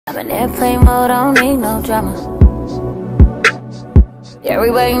I'm in airplane mode, I don't need no drama.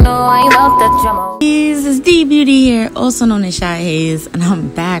 Everybody know I ain't off that drama. It's Beauty here, also known as Shyhaze, and I'm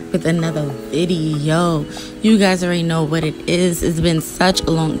back with another video. You guys already know what it is. It's been such a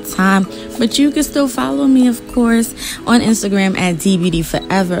long time, but you can still follow me, of course, on Instagram at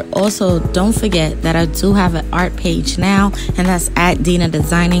DBeautyForever. Also, don't forget that I do have an art page now, and that's at Dina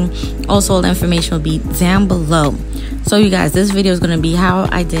Designing. Also, all the information will be down below. So you guys, this video is going to be how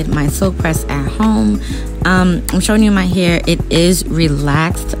I did my silk press at home. I'm showing you my hair. It is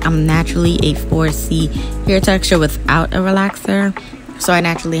relaxed. I'm naturally a 4C hair texture without a relaxer, so I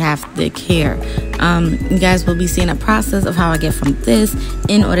naturally have thick hair. You guys will be seeing a process of how I get from this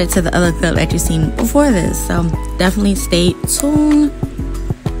in order to the other clip that you've seen before this, so definitely stay tuned.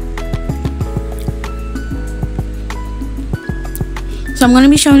 So I'm going to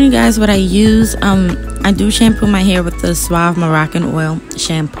be showing you guys what I use. I do shampoo my hair with the Suave Moroccan Oil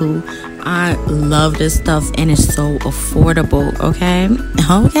shampoo. I love this stuff and it's so affordable. Okay,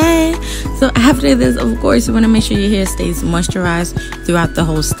 so after this, of course, you want to make sure your hair stays moisturized throughout the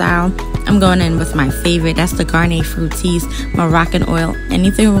whole style. I'm going in with my favorite, that's the Garnier Fructis Moroccan Oil.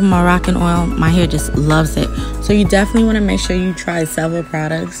 Anything with Moroccan oil, my hair just loves it. So you definitely want to make sure you try several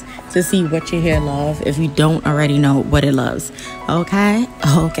products to see what your hair loves if you don't already know what it loves. Okay,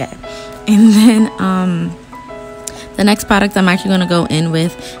 and then the next product I'm actually going to go in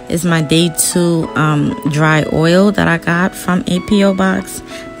with is my Day 2 dry oil that I got from a P.O. box.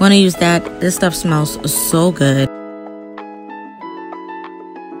 I'm going to use that. This stuff smells so good.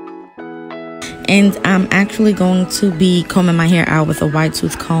 And I'm actually going to be combing my hair out with a wide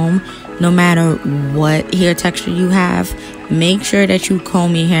tooth comb. No matter what hair texture you have, make sure that you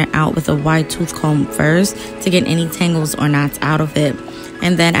comb your hair out with a wide tooth comb first to get any tangles or knots out of it.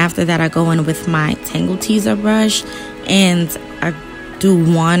 And then after that, I go in with my Tangle Teaser brush and I do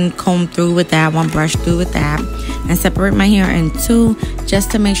one comb through with that, one brush through with that, and separate my hair in two just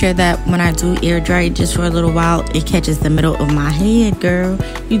to make sure that when I do air dry it just for a little while, it catches the middle of my head, girl.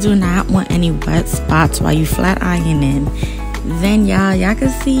 You do not want any wet spots while you flat ironing. Then y'all can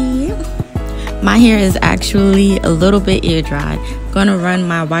see my hair is actually a little bit air dry. I'm gonna run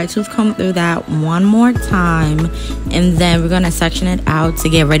my wide tooth comb through that one more time, and then we're gonna section it out to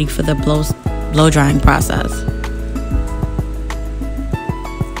get ready for the blow drying process.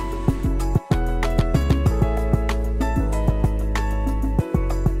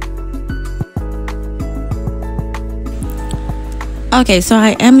 Okay, so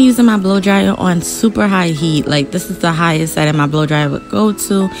I am using my blow dryer on super high heat. Like, this is the highest setting my blow dryer would go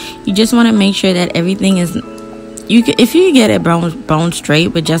to. You just want to make sure that everything is, if you get it bone straight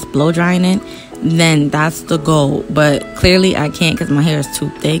with just blow drying it, then that's the goal. But clearly I can't because my hair is too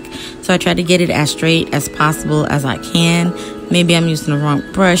thick, so I try to get it as straight as possible as I can. Maybe I'm using the wrong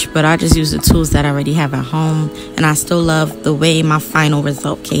brush, but I just use the tools that I already have at home, and I still love the way my final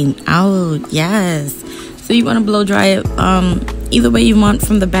result came out. Yes, so you want to blow dry it either way you want,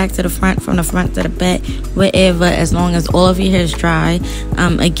 from the back to the front, from the front to the back, wherever, as long as all of your hair is dry.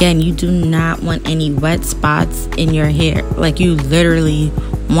 Again, you do not want any wet spots in your hair. Like, you literally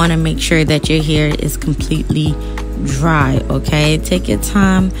want to make sure that your hair is completely dry. Okay, take your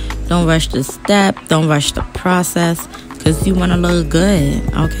time, don't rush the step, don't rush the process, because you want to look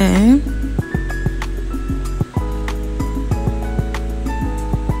good. Okay,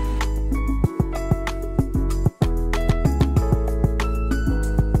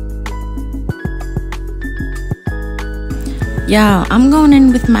 y'all, I'm going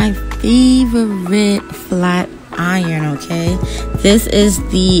in with my favorite flat iron. Okay, this is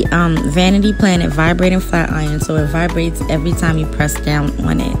the Vanity Planet vibrating flat iron, so it vibrates every time you press down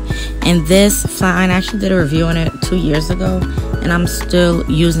on it. And this flat iron, I actually did a review on it 2 years ago, and I'm still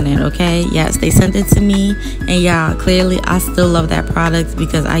using it. Okay, yes, they sent it to me, and y'all, clearly I still love that product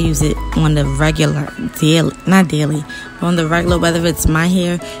because I use it on the regular, not daily, on the regular. Whether it's my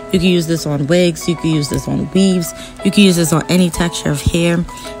hair, you can use this on wigs, you can use this on weaves, you can use this on any texture of hair.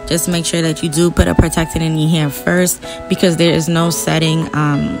 Just make sure that you do put a protectant in your hair first, because there is no setting,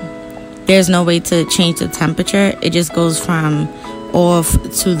 there's no way to change the temperature. It just goes from off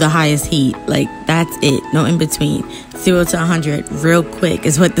to the highest heat. Like, that's it, no in between. 0 to 100 real quick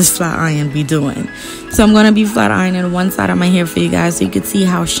is what this flat iron be doing. So I'm gonna be flat ironing one side of my hair for you guys, so you can see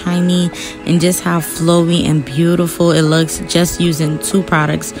how shiny and just how flowy and beautiful it looks just using two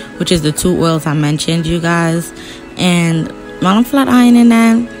products, which is the two oils I mentioned, you guys. And while I'm flat ironing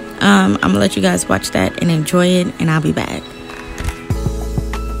that, I'm gonna let you guys watch that and enjoy it, and I'll be back.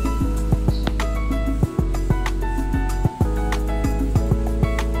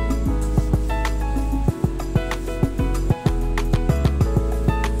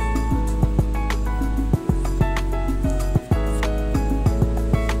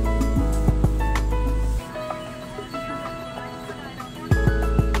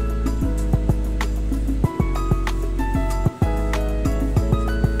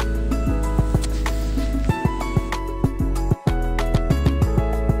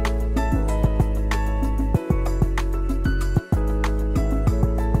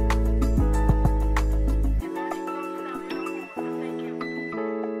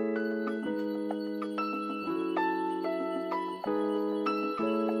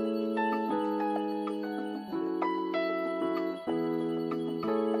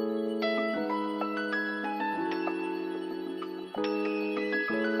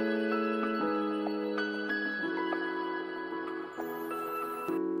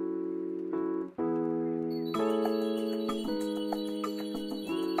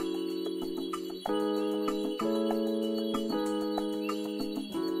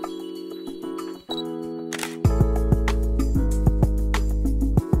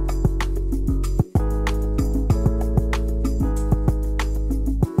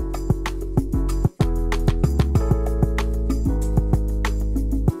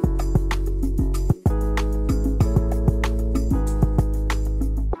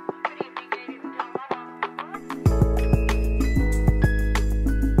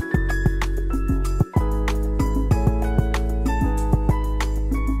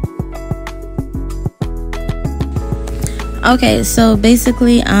 Okay, so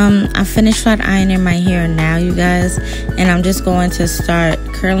basically I finished flat ironing my hair now, you guys, and I'm just going to start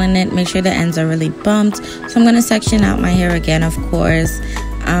curling it. Make sure the ends are really bumped. So I'm going to section out my hair again, of course,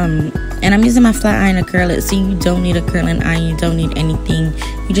 and I'm using my flat iron to curl it. So you don't need a curling iron, you don't need anything.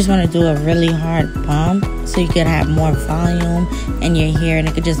 You just want to do a really hard bump so you could have more volume in your hair, and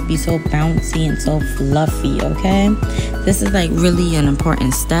it could just be so bouncy and so fluffy. Okay, this is like really an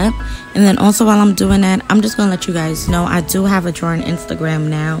important step. And then also, while I'm doing that, I'm just gonna let you guys know I do have a drawing Instagram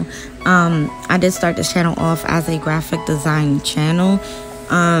now. I did start this channel off as a graphic design channel,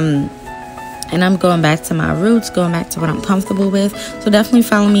 and I'm going back to my roots, going back to what I'm comfortable with. So definitely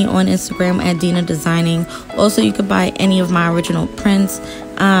follow me on Instagram at Dina Designing. Also, you could buy any of my original prints,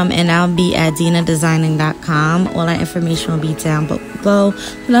 and I'll be at dinadesigning.com. All that information will be down below. So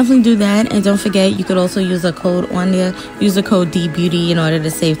definitely do that. And don't forget, you could also use a code on there. Use the code DBeauty in order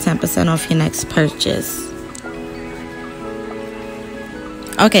to save 10% off your next purchase.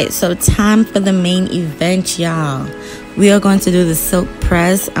 Okay, so time for the main event, y'all. We are going to do the silk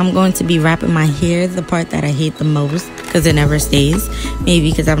press. I'm going to be wrapping my hair, the part that I hate the most because it never stays. Maybe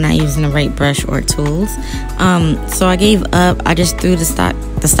because I'm not using the right brush or tools. So I gave up. I just threw the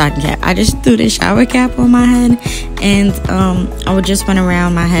stocking cap. I just threw the shower cap on my head, and I would just run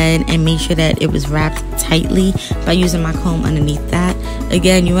around my head and make sure that it was wrapped tightly by using my comb underneath that.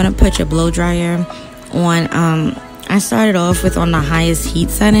 Again, you want to put your blow dryer on. I started off with on the highest heat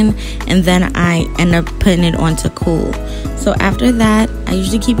setting, and then I end up putting it on to cool. So after that, I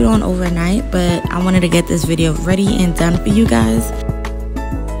usually keep it on overnight, but I wanted to get this video ready and done for you guys.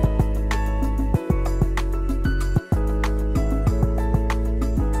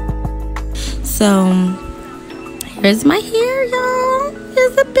 So here's my hair, y'all.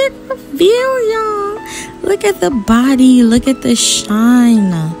 Here's a big reveal, y'all. Look at the body, look at the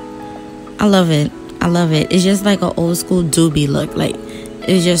shine. I love it. I love it. It's just like an old school doobie look. Like,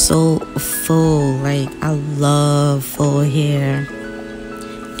 it's just so full. Like, I love full hair.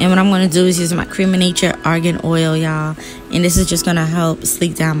 And what I'm going to do is use my Cream of Nature Argan Oil, y'all. And this is just going to help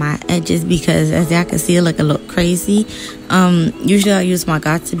sleek down my edges because, as y'all can see, it look a little crazy. Usually I use my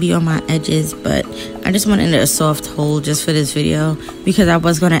Got To Be on my edges, but I just wanted a soft hold just for this video because I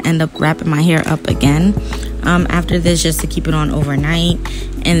was going to end up wrapping my hair up again after this, just to keep it on overnight.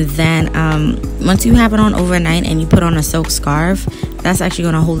 And then once you have it on overnight and you put on a silk scarf, that's actually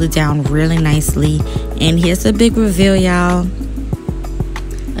going to hold it down really nicely. And here's the big reveal, y'all.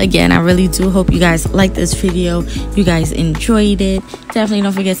 Again, I really do hope you guys like this video. You guys enjoyed it. Definitely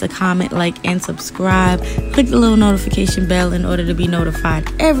don't forget to comment, like, and subscribe. Click the little notification bell in order to be notified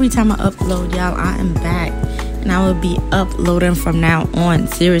every time I upload, y'all. I am back, and I will be uploading from now on.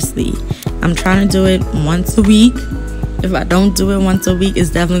 Seriously, I'm trying to do it once a week. If I don't do it once a week, it's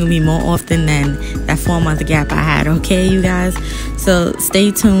definitely gonna be more often than that 4-month gap I had. Okay, you guys? So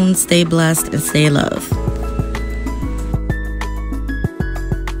stay tuned, stay blessed, and stay loved.